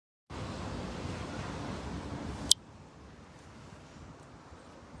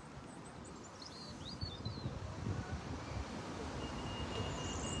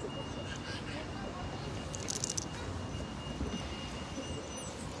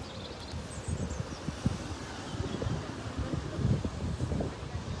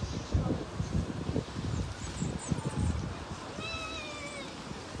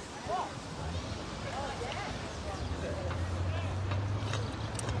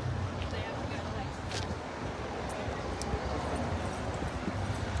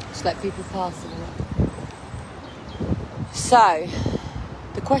Just let people pass a minute. So,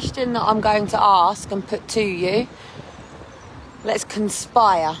 the question that I'm going to ask and put to you, let's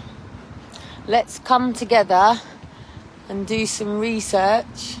conspire. Let's come together and do some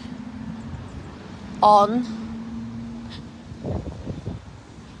research on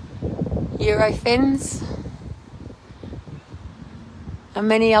Eurofins and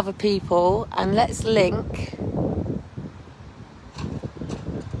many other people, and let's link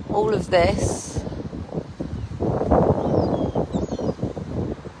all of this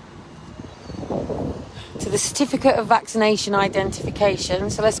to the certificate of vaccination identification.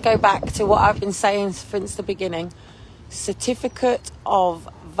 So let's go back to what I've been saying since the beginning. Certificate of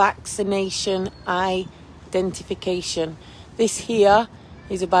vaccination identification. This here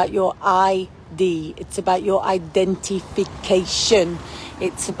is about your ID. It's about your identification.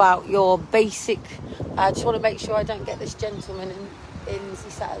 It's about your basic... I just want to make sure I don't get this gentleman in he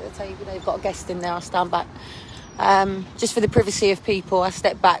sat at the table. They've got a guest in there. I'll stand back. Just for the privacy of people, I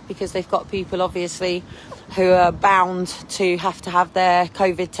step back because they've got people, obviously, who are bound to have their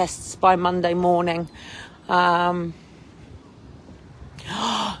COVID tests by Monday morning.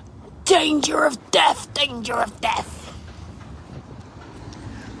 Danger of death, danger of death.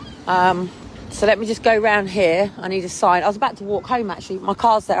 So let me just go round here. I need a sign. I was about to walk home, actually. My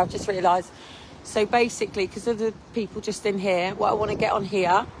car's there, I've just realised. So basically, because of the people just in here, what I want to get on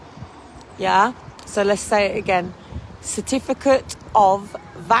here, yeah? So let's say it again. Certificate of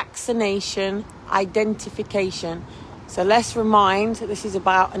vaccination identification. So let's remind that this is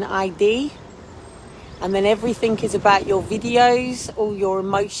about an ID. And then everything is about your videos, all your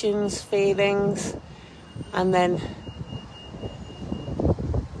emotions, feelings. And then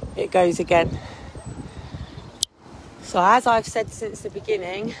it goes again. So as I've said since the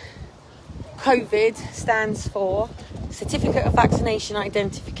beginning, COVID stands for Certificate of Vaccination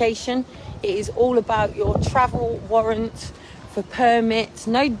Identification. It is all about your travel warrant for permits,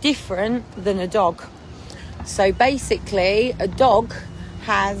 no different than a dog. So basically, a dog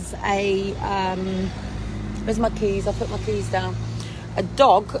has a... where's my keys? I'll put my keys down. A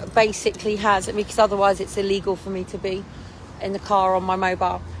dog basically has... because otherwise it's illegal for me to be in the car on my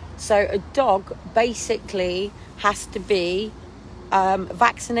mobile. So a dog basically has to be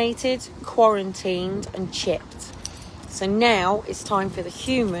vaccinated, quarantined and chipped. So now it's time for the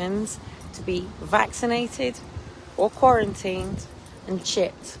humans to be vaccinated or quarantined and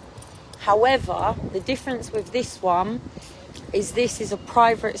chipped. However, the difference with this one is this is a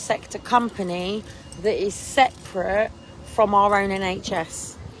private sector company that is separate from our own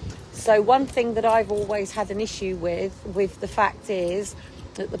NHS. So one thing that I've always had an issue with the fact is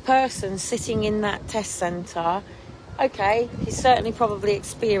that the person sitting in that test centre, okay, he's certainly probably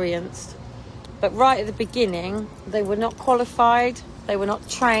experienced, but right at the beginning, they were not qualified, they were not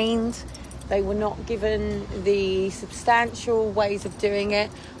trained, they were not given the substantial ways of doing it.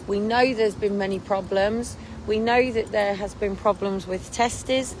 We know there's been many problems. We know that there has been problems with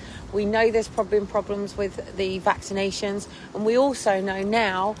testers. We know there's been problems with the vaccinations. And we also know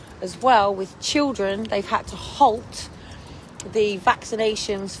now as well with children, they've had to halt the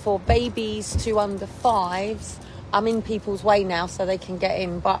vaccinations for babies to under 5s. I'm in people's way now so they can get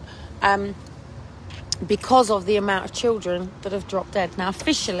in, but because of the amount of children that have dropped dead. Now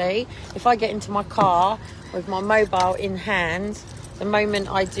officially, if I get into my car with my mobile in hand, the moment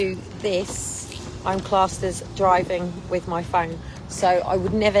I do this, I'm classed as driving with my phone. So I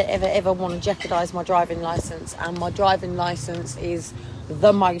would never ever ever want to jeopardise my driving licence, and my driving licence is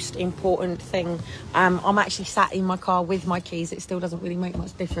the most important thing. I'm actually sat in my car with my keys. It still doesn't really make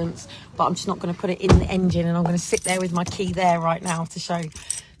much difference, but I'm just not going to put it in the engine, and I'm going to sit there with my key there right now to show.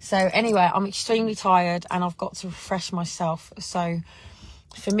 So anyway, I'm extremely tired and I've got to refresh myself. So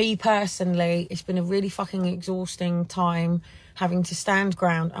for me personally, it's been a really fucking exhausting time having to stand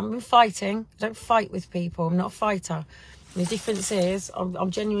ground. I've been fighting. I don't fight with people. I'm not a fighter. And the difference is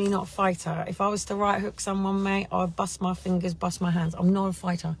I'm genuinely not a fighter. If I was to right hook someone, mate, I'd bust my fingers, bust my hands. I'm not a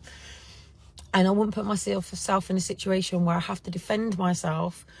fighter. And I wouldn't put myself in a situation where I have to defend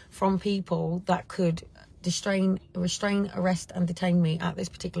myself from people that could restrain, arrest and detain me at this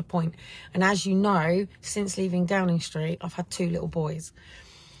particular point. And as you know, since leaving Downing Street, I've had 2 little boys.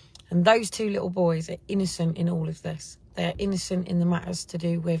 And those 2 little boys are innocent in all of this. They're innocent in the matters to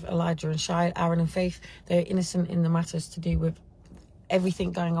do with Elijah and Shai, Aaron and Faith. They're innocent in the matters to do with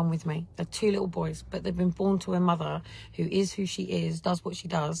everything going on with me. They're 2 little boys, but they've been born to a mother who is who she is, does what she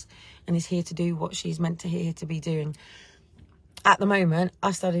does, and is here to do what she's meant to here to be doing. at the moment,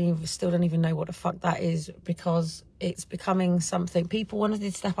 I still don't even know what the fuck that is, because it's becoming something. People wanted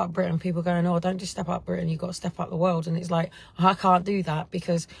to step up Britain. People going, oh, don't just step up Britain, you've got to step up the world. And it's like, I can't do that,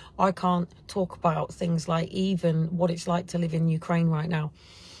 because I can't talk about things like even what it's like to live in Ukraine right now.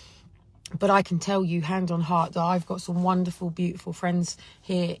 But I can tell you, hand on heart, that I've got some wonderful, beautiful friends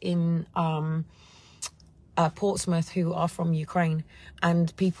here in Portsmouth who are from Ukraine,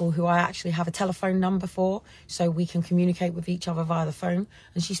 and people who I actually have a telephone number for, so we can communicate with each other via the phone.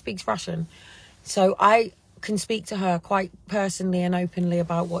 And she speaks Russian, so I can speak to her quite personally and openly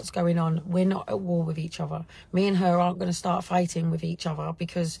about what's going on. We're not at war with each other. Me and her aren't going to start fighting with each other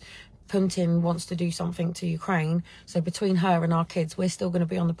because Putin wants to do something to Ukraine. So between her and our kids, we're still going to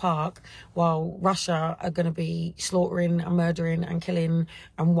be on the park, while Russia are going to be slaughtering and murdering and killing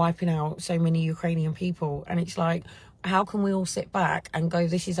and wiping out so many Ukrainian people. And it's like, how can we all sit back and go,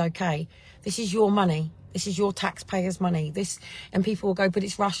 this is okay? This is your money. This is your taxpayers' money. And people will go, but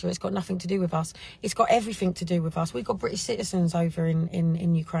it's Russia. It's got nothing to do with us. It's got everything to do with us. We've got British citizens over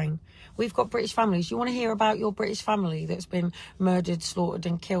in Ukraine. We've got British families. You want to hear about your British family that's been murdered, slaughtered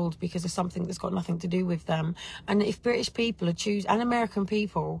and killed because of something that's got nothing to do with them? And if British people and American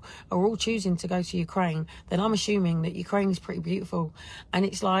people are all choosing to go to Ukraine, then I'm assuming that Ukraine is pretty beautiful. And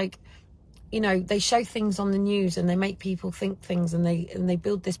it's like, you know, they show things on the news and they make people think things, and they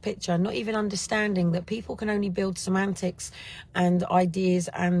build this picture, not even understanding that people can only build semantics and ideas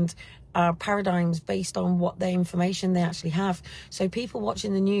and paradigms based on what their information they actually have. So people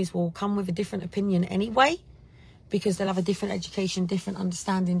watching the news will come with a different opinion anyway, because they'll have a different education, different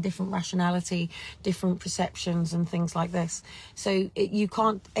understanding, different rationality, different perceptions and things like this. So you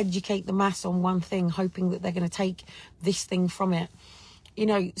can't educate the mass on one thing hoping that they're going to take this thing from it. You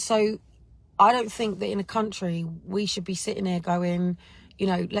know, so I don't think that in a country we should be sitting here going, you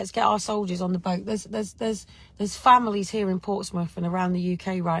know, let's get our soldiers on the boat. There's families here in Portsmouth and around the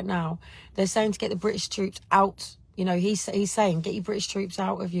UK right now. They're saying to get the British troops out. You know, he's saying get your British troops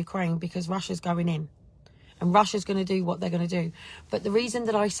out of Ukraine because Russia's going in. And Russia's going to do what they're going to do. But the reason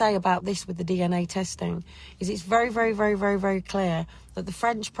that I say about this with the DNA testing is it's very, very, very, very, very clear that the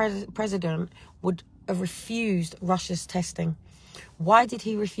French president would have refused Russia's testing. Why did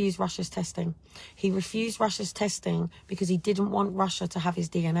he refuse Russia's testing? He refused Russia's testing because he didn't want Russia to have his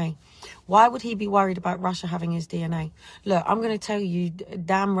DNA. Why would he be worried about Russia having his DNA? Look, I'm going to tell you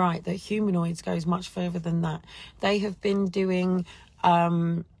damn right that humanoids goes much further than that. They have been doing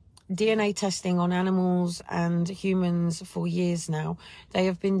DNA testing on animals and humans for years now. They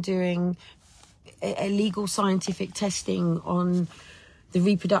have been doing illegal scientific testing on the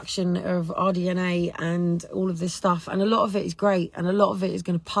reproduction of RDNA and all of this stuff. And a lot of it is great. And a lot of it is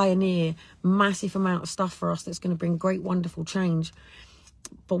going to pioneer massive amount of stuff for us that's going to bring great, wonderful change.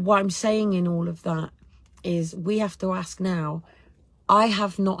 But what I'm saying in all of that is we have to ask now. I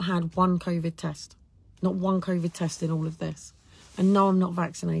have not had one COVID test. Not one COVID test in all of this. And no, I'm not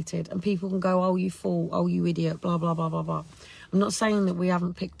vaccinated. And people can go, oh, you fool, oh, you idiot, blah, blah, blah, blah, blah. I'm not saying that we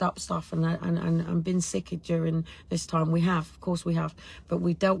haven't picked up stuff and been sick during this time. We have, of course we have. But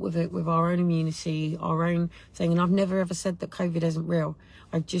we dealt with it with our own immunity, our own thing. And I've never ever said that COVID isn't real.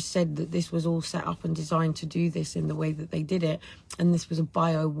 I've just said that this was all set up and designed to do this in the way that they did it. And this was a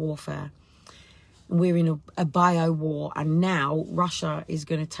bio-warfare. We're in a bio-war. And now Russia is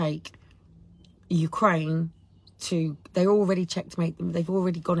going to take Ukraine to, they're already checkmate them. They've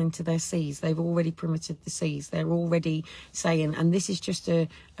already gone into their seas. They've already permitted the seas. They're already saying, and this is just a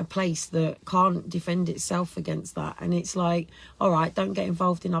place that can't defend itself against that. And it's like, all right, don't get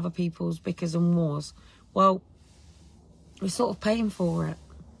involved in other people's bickers and wars. Well, we're sort of paying for it.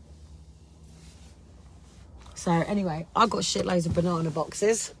 So anyway, I've got shitloads of banana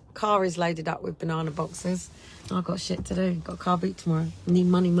boxes. Car is loaded up with banana boxes. I've got shit to do. Got a car boot tomorrow. I need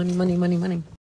money, money, money, money, money.